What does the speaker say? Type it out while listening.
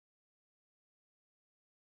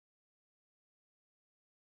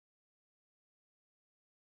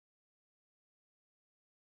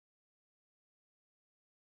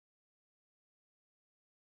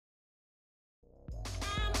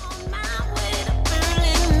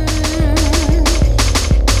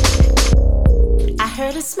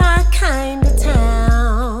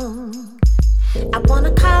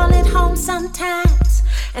tat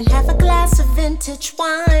and have a glass of vintage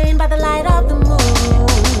wine by the light of the moon.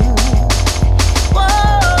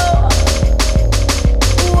 Whoa,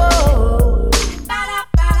 whoa. I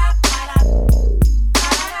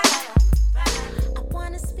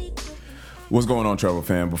wanna speak with you. What's going on, Travel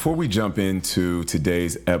Fam? Before we jump into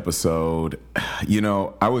today's episode,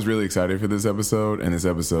 I was really excited for this episode, and this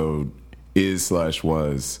episode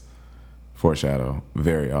was foreshadow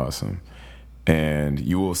very awesome. And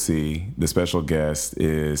you will see the special guest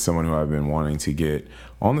is someone who I've been wanting to get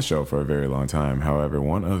on the show for a very long time. However,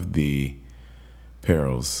 one of the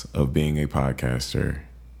perils of being a podcaster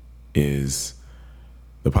is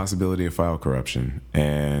the possibility of file corruption.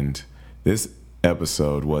 And this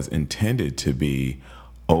episode was intended to be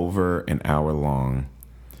over an hour long,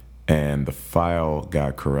 and the file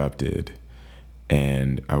got corrupted,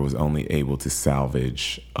 and I was only able to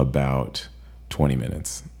salvage about 20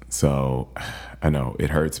 minutes. So I know it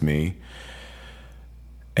hurts me,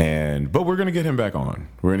 but we're going to get him back on.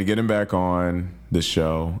 We're going to get him back on the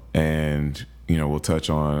show, and we'll touch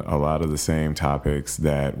on a lot of the same topics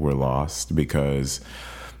that were lost, because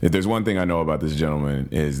if there's one thing I know about this gentleman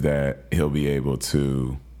is that he'll be able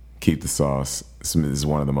to keep the sauce. Smith is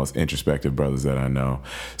one of the most introspective brothers that I know.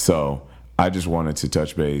 So I just wanted to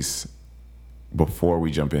touch base before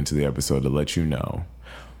we jump into the episode to let you know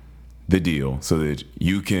the deal, so that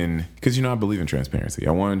you can, because I believe in transparency.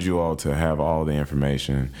 I wanted you all to have all the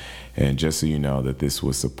information, and just so you know that this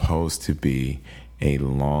was supposed to be a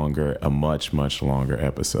much, much longer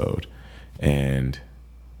episode, and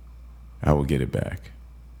I will get it back.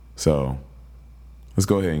 So let's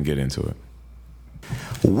go ahead and get into it.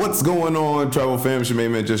 What's going on, Travel Fam? It's your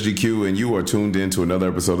main man, Just GQ, and you are tuned in to another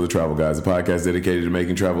episode of The Travel Guys, a podcast dedicated to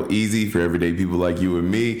making travel easy for everyday people like you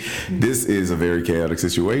and me. This is a very chaotic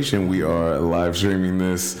situation. We are live streaming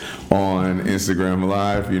this on Instagram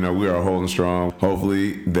Live. We are holding strong.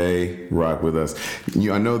 Hopefully, they rock with us.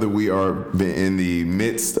 I know that we are in the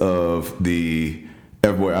midst of the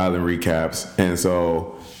F-Boy Island recaps, and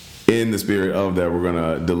so in the spirit of that, we're going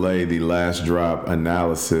to delay the last drop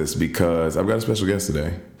analysis because I've got a special guest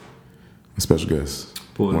today. A special guest.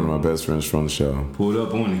 One of my best friends from the show. Pulled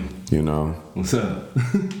up on him. What's up?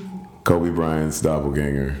 Kobe Bryant's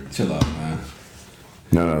doppelganger. Chill out, man.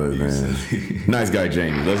 None other than nice guy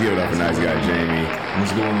Jamie. Let's give it up for nice guy Jamie.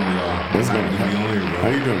 What's going on, y'all? What's going on? How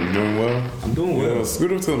you doing? You doing well? I'm doing well.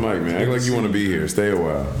 Scoot up to the mic, man. Act like you want to be here. Stay a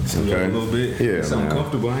while. Okay? A little bit. Yeah, it's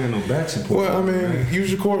uncomfortable. I ain't got no back support. Well,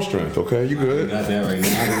 use your core strength, okay? You good? I got that right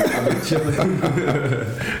now. I've been chilling.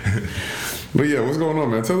 But yeah, what's going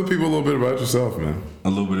on, man? Tell the people a little bit about yourself, man. A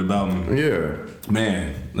little bit about me. Yeah.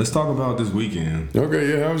 Man, let's talk about this weekend.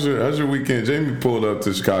 Okay, yeah. How's your weekend? Jamie pulled up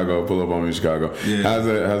to Chicago. Pull up on me in Chicago. Yeah. How's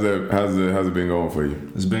it been going for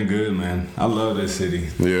you? It's been good, man. I love this city.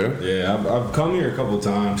 Yeah. Yeah, I've come here a couple of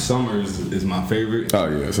times. Summer is my favorite. Oh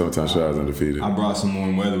yeah, sometimes Chicago's undefeated. I brought some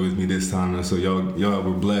warm weather with me this time, so y'all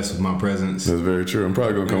were blessed with my presence. That's very true. I'm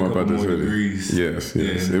probably gonna come up out this city. Degrees. Yes.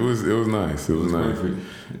 Yeah. It was nice. It was nice. Perfect.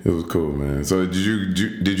 It was cool, man. So did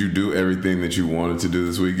you do everything that you wanted to do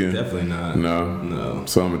this weekend? Definitely not. No.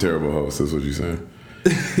 So I'm a terrible host. That's what you're saying.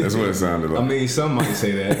 That's what it sounded like. Some might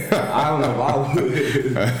say that. I don't know if I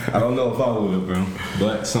would. I don't know if I would, bro.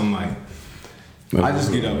 But some might. I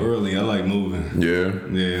just get up early. I like moving. Yeah.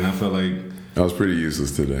 Yeah, and I felt like I was pretty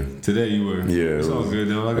useless today. Today you were. Yeah. It's all good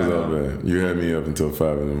though. I got all bad. You had me up until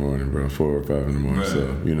 5 in the morning, bro. 4 or 5 in the morning. Right.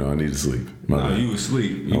 So I need to sleep. You was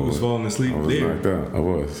asleep. You was falling asleep. I was there. knocked out. I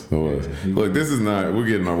was. Look, this is not. We're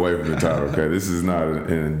getting away from the title, okay? This is not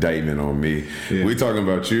an indictment on me. Yeah. We're talking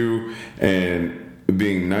about you and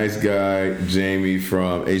being nice guy Jamie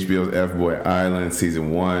from HBO's F-Boy Island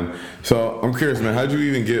season 1. So I'm curious, man. How'd you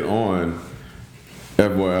even get on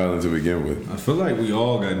F-Boy Island to begin with? I feel like we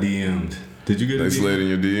all got DM'd. Did you get a DM? They slid in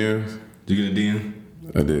your DMs? Did you get a DM?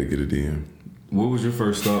 I did get a DM. What was your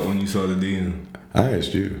first thought when you saw the DM? I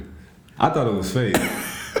asked you. I thought it was fake.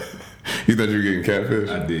 You thought you were getting catfish?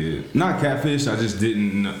 I did. Not catfish. I just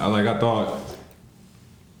didn't. I thought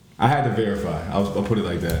I had to verify. I'll put it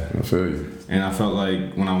like that. I feel you. And I felt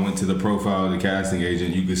like when I went to the profile of the casting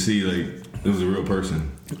agent, you could see like it was a real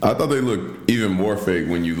person. I thought they looked even more fake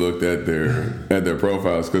when you looked at their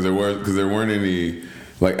profiles because there weren't any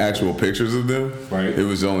like actual pictures of them. Right. It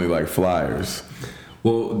was only like flyers.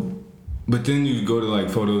 Well, but then you go to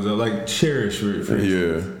like photos of like Cherish for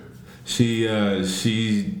yeah. She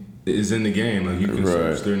is in the game. Like you can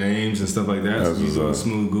search their names and stuff like that. So you do a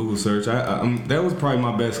smooth Google search. That was probably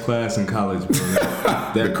my best class in college, bro.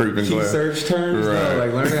 That the creeping key class. Search terms, right.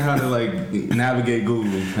 Like learning how to like navigate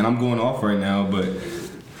Google. And I'm going off right now, but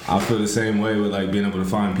I feel the same way with like being able to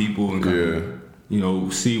find people and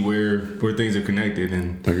see where things are connected,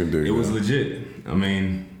 and it was legit. I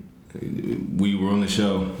mean, we were on the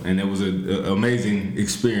show, and it was an amazing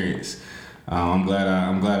experience. I'm glad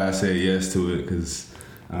I said yes to it, because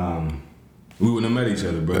we wouldn't have met each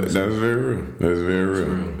other, bro. That's very real. That's very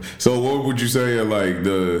real. So, what would you say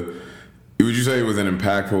would you say it was an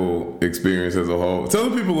impactful experience as a whole? Tell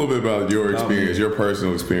the people a little bit about your experience, your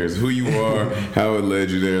personal experience, who you are, how it led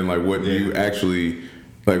you there, and like what you actually,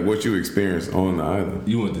 like what you experienced on the island.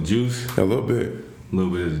 You want the juice? A little bit. A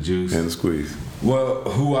little bit of the juice. And the squeeze. Well,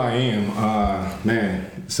 who I am,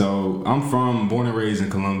 man. So I'm born and raised in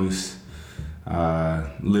Columbus.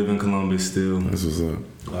 Live in Columbus still. That's what's up.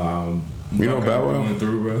 You know Bow Wow? Went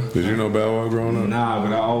through, bro. Did you know Bow Wow growing up? Nah,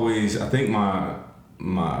 but I think my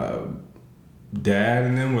dad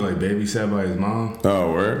and them were like babysat by his mom.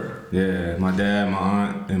 Oh, where? Yeah, my dad, my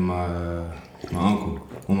aunt, and my uncle.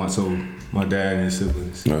 My dad and his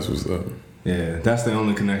siblings. That's what's up. Yeah, that's the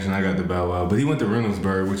only connection I got to Bow Wow. But he went to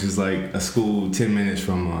Reynoldsburg, which is like a school 10 minutes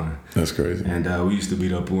from mine. That's crazy. And we used to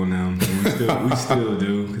beat up on them. And we still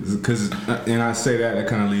do. And I say that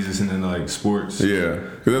kind of leads us into like sports. Yeah,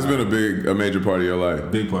 because that's been a major part of your life.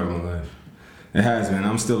 Big part of my life. It has been.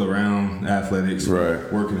 I'm still around athletics,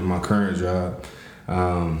 working in my current job.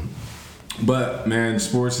 But man,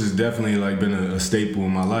 sports has definitely like been a staple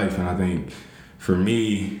in my life, and I think for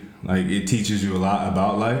me, like it teaches you a lot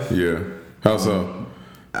about life. Yeah. How so?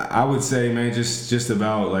 I would say, man, just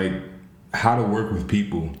about like how to work with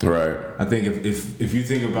people. Right. I think if you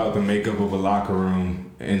think about the makeup of a locker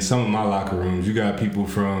room, in some of my locker rooms, you got people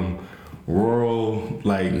from rural,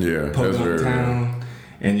 like podunk town.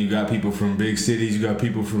 And you got people from big cities, you got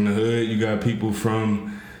people from the hood, you got people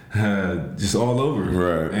from just all over.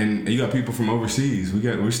 Right. And you got people from overseas.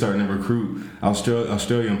 We're starting to recruit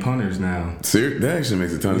Australian punters now. That actually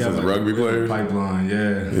makes a ton of sense. Rugby players? Pipeline,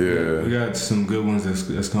 yeah. We got some good ones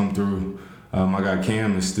that's come through. I got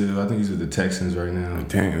Cam is still, I think he's with the Texans right now.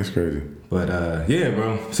 Dang, that's crazy. But yeah,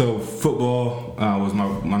 bro. So football was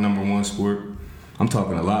my number one sport. I'm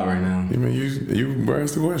talking a lot right now. You mean you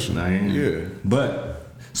asked the question? I am. Yeah. But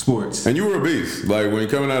sports. And you were a beast. Like when you're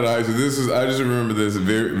coming out of high school, I just remember this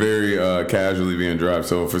very, very casually being dropped.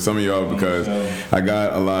 So for some of y'all, because I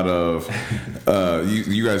got a lot of,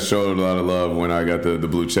 you guys showed a lot of love when I got the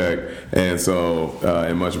blue check, and so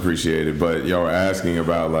and much appreciated. But y'all were asking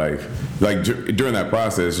about like during that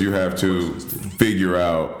process, you have to figure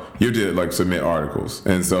out. You did like submit articles,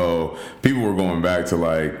 and so people were going back to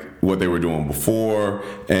like what they were doing before,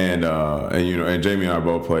 and Jamie and I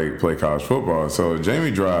both play college football. So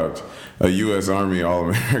Jamie dropped a U.S. Army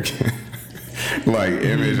All-American like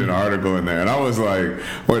image and article in there, and I was like,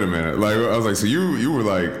 wait a minute, like I was like, so you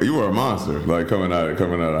were a monster, like coming out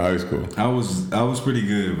of high school. I was pretty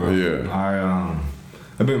good, bro. Yeah.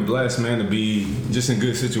 I've been blessed, man, to be just in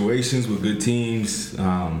good situations with good teams.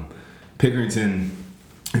 Pickerington.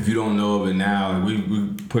 If you don't know of it now,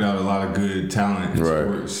 we put out a lot of good talent in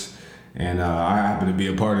sports. And I happen to be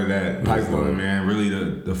a part of that pipeline, man. Really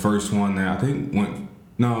the first one that I think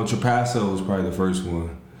Trapasso was probably the first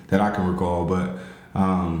one that I can recall. But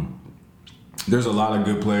there's a lot of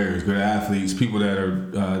good players, good athletes, people that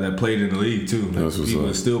are that played in the league too. People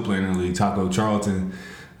that are still playing in the league. Taco Charlton.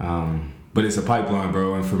 But it's a pipeline,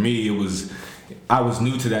 bro. And for me, I was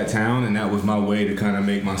new to that town, and that was my way to kind of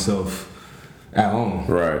make myself at home.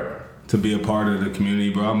 Right. To be a part of the community,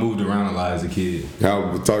 bro. I moved around a lot as a kid.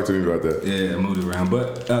 Talk to me about that. Yeah, I moved around.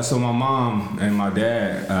 But so my mom and my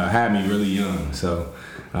dad had me really young. So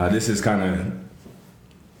this is kind of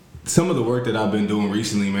some of the work that I've been doing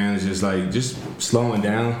recently, man, is just slowing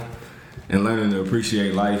down and learning to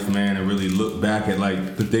appreciate life, man, and really look back at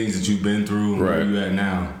like the things that you've been through and where you're at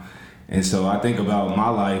now. And so I think about my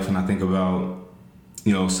life, and I think about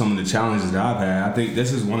some of the challenges that I've had. I think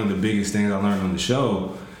this is one of the biggest things I learned on the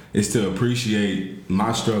show is to appreciate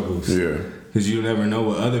my struggles. Yeah. Because you never know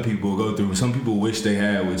what other people go through. Some people wish they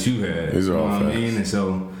had what you had. These are all facts. What I mean? And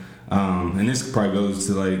so, and this probably goes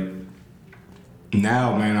to like,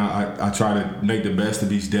 now, man, I try to make the best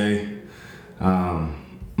of each day.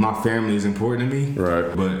 My family is important to me.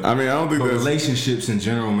 Right. But I mean, I don't think that's... relationships in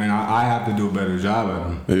general, man, I have to do a better job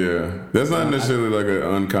at them. Yeah. That's not necessarily like an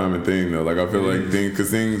uncommon thing, though. Like, I feel like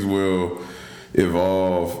things will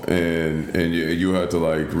evolve, and you have to,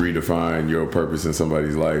 like, redefine your purpose in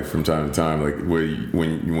somebody's life from time to time, like,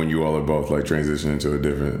 when you all are both, like, transitioning to a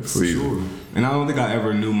different season. Sure. And I don't think I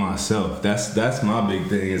ever knew myself. That's my big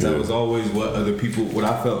thing, is I was always what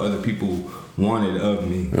I felt other people wanted of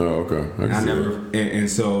me. Oh, okay. And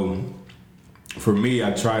so for me,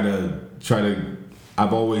 I try to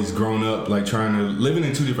I've always grown up like living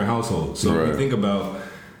in two different households. So if you think about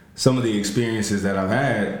some of the experiences that I've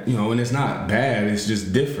had, and it's not bad, it's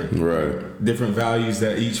just different. Right. Different values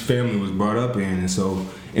that each family was brought up in. And so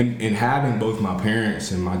in having both my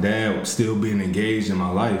parents and my dad still being engaged in my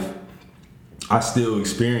life, I still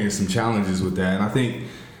experienced some challenges with that. And I think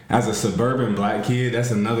as a suburban black kid,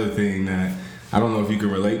 that's another thing that I don't know if you can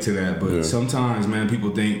relate to that, but sometimes, man,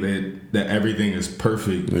 people think that everything is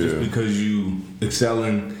perfect just because you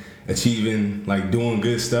excelling, achieving, like doing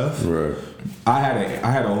good stuff. Right. I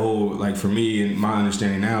had a whole, like, for me, and my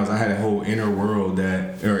understanding now is I had a whole inner world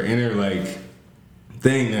inner like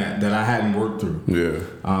thing that I hadn't worked through. Yeah.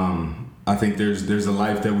 I think there's a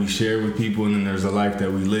life that we share with people, and then there's a life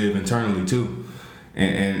that we live internally too.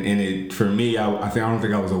 And it, for me, I don't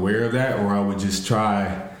think I was aware of that, or I would just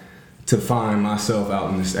try to find myself out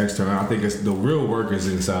in this external. I think it's the real work is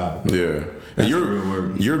inside. Yeah, and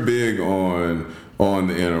you're big on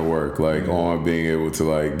the inner work, like on being able to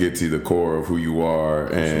like get to the core of who you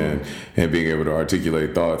are, and being able to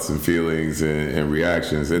articulate thoughts and feelings and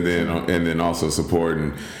reactions, and then also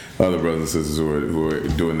supporting other brothers and sisters who are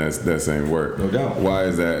doing that same work. No doubt. Why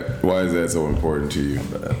is that so important to you?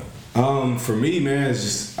 For me, man, it's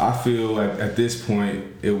just, I feel like at this point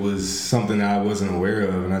it was something that I wasn't aware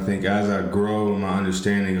of, and I think as I grow in my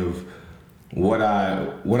understanding of what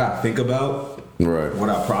I think about, right, what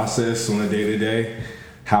I process on a day-to-day,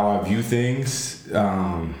 how I view things,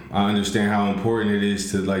 I understand how important it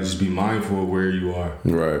is to like just be mindful of where you are,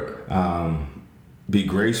 right. Be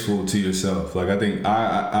graceful to yourself. Like I think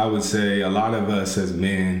I would say a lot of us as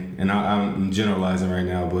men, and I'm generalizing right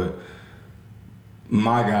now, but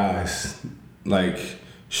my guys, like,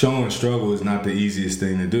 showing struggle is not the easiest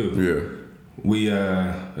thing to do. Yeah. We,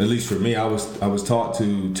 at least for me, I was taught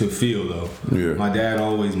to feel though. Yeah. My dad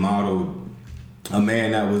always modeled a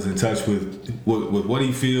man that was in touch with what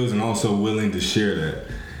he feels and also willing to share that.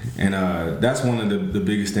 And that's one of the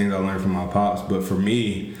biggest things I learned from my pops. But for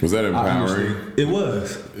me, was that empowering? It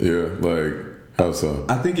was. Yeah. Like, how so?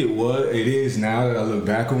 I think it was. It is now that I look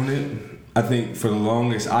back on it. I think for the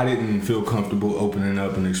longest, I didn't feel comfortable opening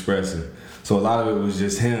up and expressing. So a lot of it was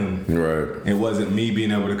just him. Right. It wasn't me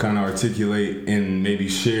being able to kind of articulate and maybe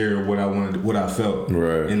share what I wanted, what I felt.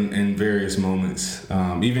 Right. In various moments.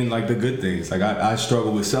 Even like the good things. Like I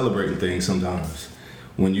struggle with celebrating things sometimes.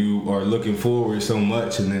 When you are looking forward so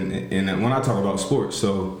much, and when I talk about sports,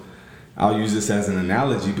 so I'll use this as an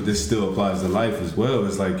analogy, but this still applies to life as well.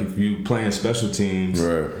 It's like if you playing special teams,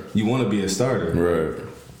 right, you want to be a starter. Right.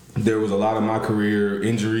 There was a lot of my career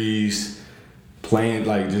injuries, playing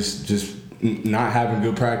like just not having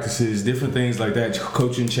good practices, different things like that,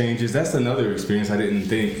 coaching changes. That's another experience I didn't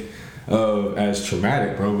think of as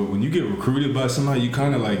traumatic, bro. But when you get recruited by somebody, you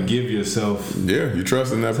kind of like give yourself, you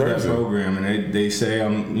trust in that person, that program, and they say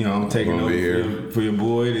I'm taking over for your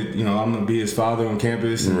boy. That, I'm gonna be his father on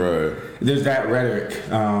campus. Right. There's that rhetoric,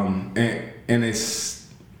 and it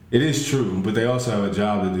is true, but they also have a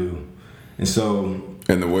job to do, and so.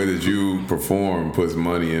 And the way that you perform puts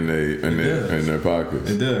money in their pockets.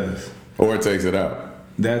 It does. Or it takes it out.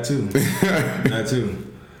 That too. That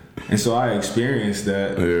too. And so I experienced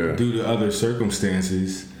that due to other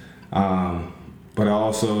circumstances. But I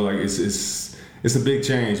also like it's a big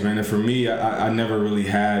change, man. And for me, I never really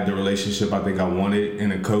had the relationship I think I wanted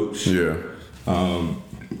in a coach. Yeah.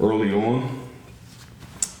 Early on.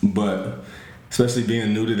 But especially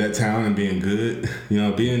being new to that town and being good,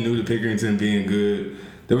 being new to Pickerington, being good.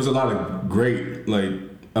 There was a lot of great,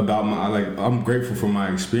 about I'm grateful for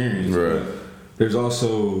my experience. Right. But there's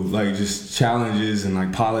also, just challenges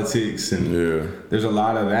and, politics. And there's a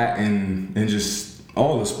lot of that in just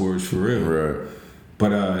all the sports, for real. Right.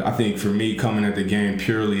 But I think for me, coming at the game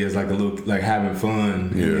purely as, a little, having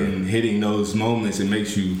fun and hitting those moments, it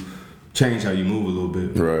makes you change how you move a little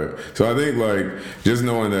bit. Right. So I think just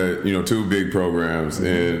knowing that, two big programs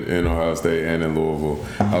in Ohio State and in Louisville,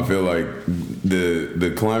 I feel like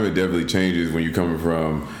the climate definitely changes when you're coming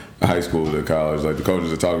from high school to college. Like the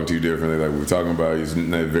coaches are talking to you differently. Like we're talking about, it's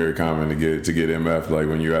not very common to get MF. Like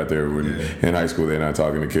when you're out there in high school, they're not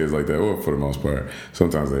talking to kids like that. Well, for the most part,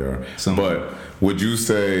 sometimes they are. But would you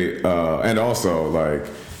say, and also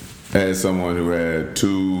as someone who had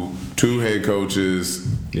two head coaches,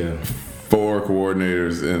 4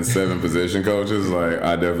 coordinators and 7 position coaches,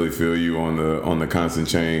 I definitely feel you on the constant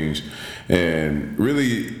change and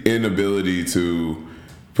really inability to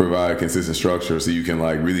provide consistent structure so you can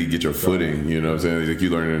really get your footing. You know what I'm saying? Like you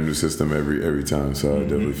learn a new system every time. So I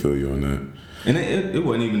definitely feel you on that. And it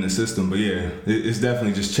wasn't even the system, but it's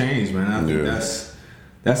definitely just changed, man. I think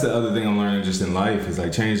that's the other thing I'm learning just in life is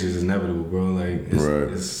change is inevitable, bro.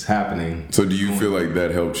 It's happening. So do you feel like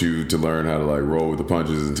that helped you to learn how to roll with the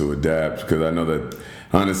punches and to adapt? Because I know that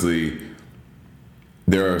honestly,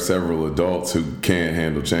 there are several adults who can't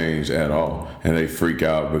handle change at all, and they freak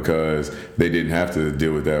out because they didn't have to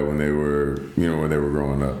deal with that when they were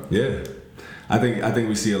growing up. Yeah. I think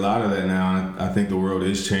we see a lot of that now. I think the world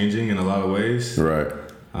is changing in a lot of ways. Right.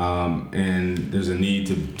 And there's a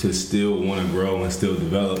need to still want to grow and still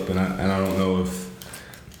develop. And I don't know if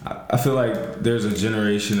I feel like there's a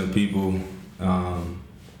generation of people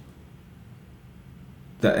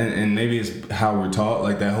that and maybe it's how we're taught,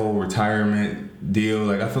 like that whole retirement deal.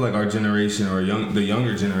 Like I feel like our generation or the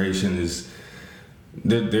younger generation is.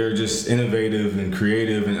 They're just innovative and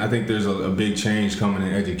creative, and I think there's a big change coming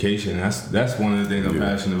in education. That's one of the things I'm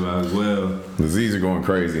passionate about as well. The Z's are going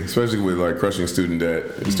crazy, especially with like crushing student debt,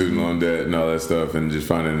 student loan debt, and all that stuff, and just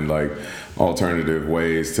finding like alternative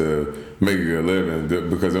ways to make a good living.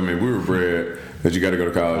 Because I mean, we were bred that you got to go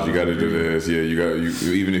to college, you got to do this. Yeah,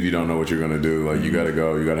 even if you don't know what you're gonna do, like you got to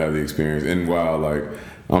go, you got to have the experience. And while like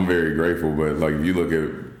I'm very grateful, but like if you look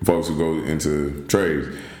at folks who go into trades.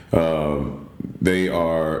 They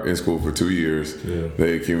are in school for 2 years. Yeah.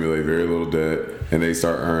 They accumulate very little debt, and they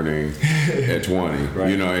start earning at 20. Right.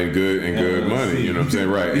 You know, and good money. You know what I'm saying?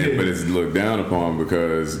 Right. But it's looked down upon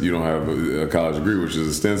because you don't have a college degree, which is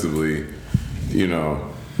ostensibly, you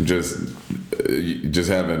know, just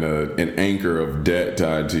having an anchor of debt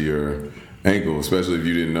tied to your ankle, especially if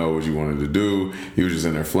you didn't know what you wanted to do. You were just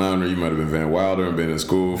in there floundering. You might have been Van Wilder and been in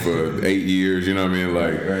school for 8 years. You know what I mean?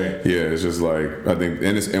 Like, right. Yeah, it's just like I think,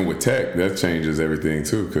 and with tech, that changes everything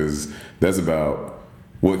too, because that's about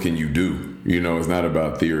what can you do. You know, it's not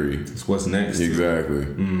about theory. It's what's next. Exactly.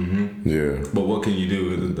 Mm-hmm. Yeah. But what can you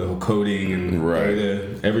do? The whole coding and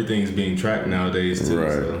data, everything's being tracked nowadays too.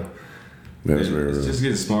 Right. So. That's it's just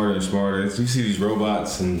getting smarter and smarter. You see these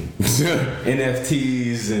robots and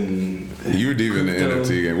NFTs and you were deep in the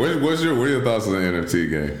NFT game. What are your thoughts on the NFT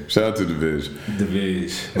game? Shout out to The Vij. The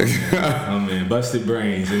Vij. Oh man, Busted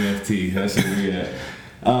Brains NFT. That's where we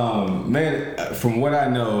at. Man, from what I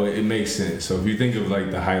know, it makes sense. So if you think of like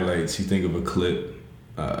the highlights, you think of a clip.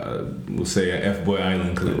 We'll say a F-Boy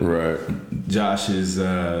Island clip. Right. Josh's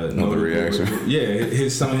reaction. Yeah,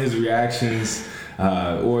 some of his reactions.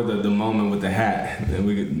 Or the moment with the hat. And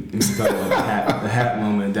we could talk about the hat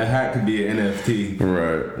moment. That hat could be an NFT,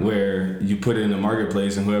 right? Where you put it in the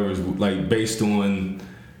marketplace, and whoever's like based on,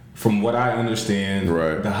 from what I understand,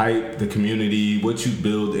 right. The hype, the community, what you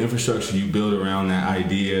build, the infrastructure you build around that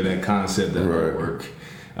idea, that concept, that artwork,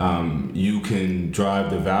 you can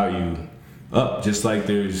drive the value up. Just like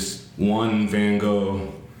there's one Van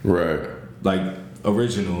Gogh, right? Like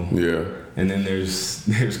original, yeah. And then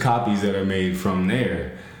there's copies that are made from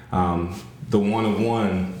there. The one of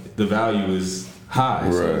one, the value is high.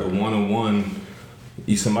 Right. So the one of one,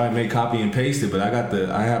 somebody may copy and paste it, but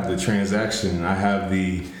I have the transaction. I have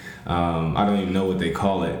the I don't even know what they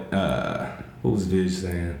call it. What was Vij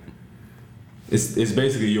saying? It's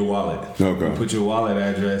basically your wallet. Okay. You put your wallet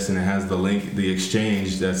address and it has the link, the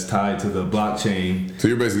exchange that's tied to the blockchain. So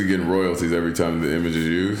you're basically getting royalties every time the image is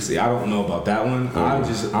used? See, I don't know about that one.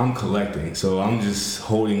 Okay. I'm collecting. So I'm just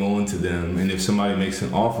holding on to them. And if somebody makes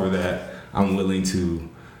an offer that I'm willing to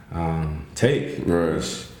take, right.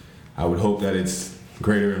 Which I would hope that it's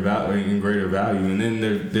greater value. And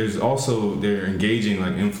then there's also, they're engaging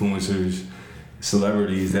like influencers,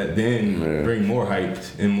 celebrities that then bring more hype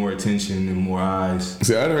and more attention and more eyes.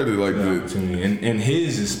 See, I'd heard that like to me, and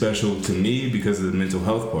his is special to me because of the mental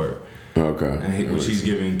health part. Okay, which he's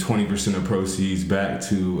giving 20% of proceeds back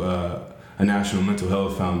to a national mental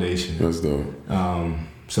health foundation. That's dope.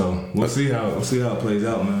 So we'll see how it plays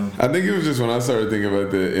out, man. I think it was just when I started thinking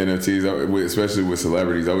about the NFTs, especially with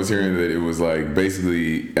celebrities, I was hearing that it was like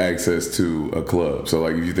basically access to a club. So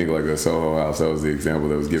like if you think like a Soho House, that was the example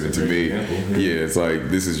that was given to me. Yeah, it's like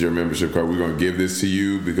this is your membership card. We're gonna give this to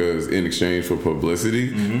you because in exchange for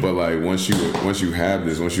publicity. Mm-hmm. But like once you have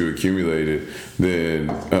this, once you accumulate it, then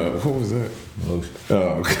what was that?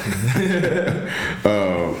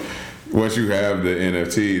 Once you have the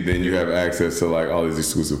NFT, then you have access to like all these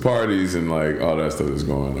exclusive parties and like all that stuff that's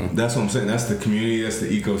going on. That's what I'm saying. That's the community. That's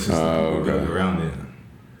the ecosystem around it.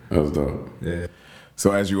 That was dope. Yeah.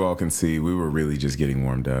 So as you all can see, we were really just getting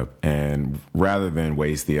warmed up. And rather than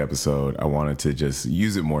waste the episode, I wanted to just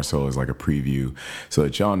use it more so as like a preview so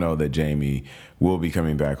that y'all know that Jamie will be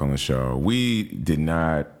coming back on the show. You did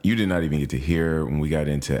not even get to hear when we got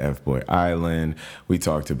into F-Boy Island. We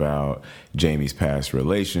talked about Jamie's past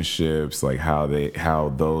relationships, like how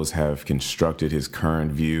those have constructed his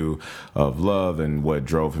current view of love and what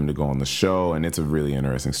drove him to go on the show. And it's a really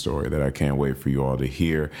interesting story that I can't wait for you all to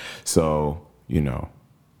hear. So,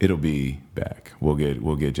 it'll be back. We'll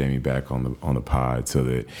get Jamie back on the pod so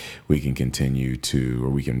that we can continue to, or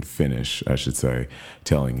we can finish, I should say,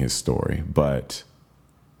 telling his story. But,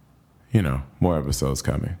 more episodes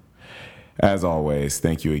coming. As always,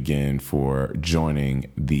 thank you again for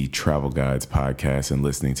joining the Travel Guides podcast and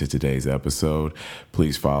listening to today's episode.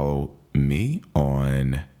 Please follow me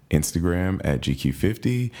on Instagram at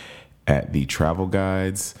GQ50, at the Travel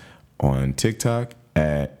Guides, on TikTok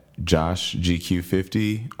at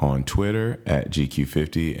JoshGQ50, on Twitter at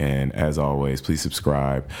GQ50, and as always, please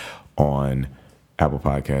subscribe on Apple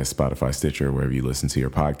Podcasts, Spotify, Stitcher, wherever you listen to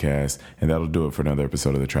your podcast. And that'll do it for another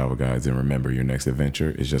episode of the Travel Guides. And remember, your next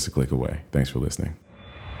adventure is just a click away. Thanks for listening.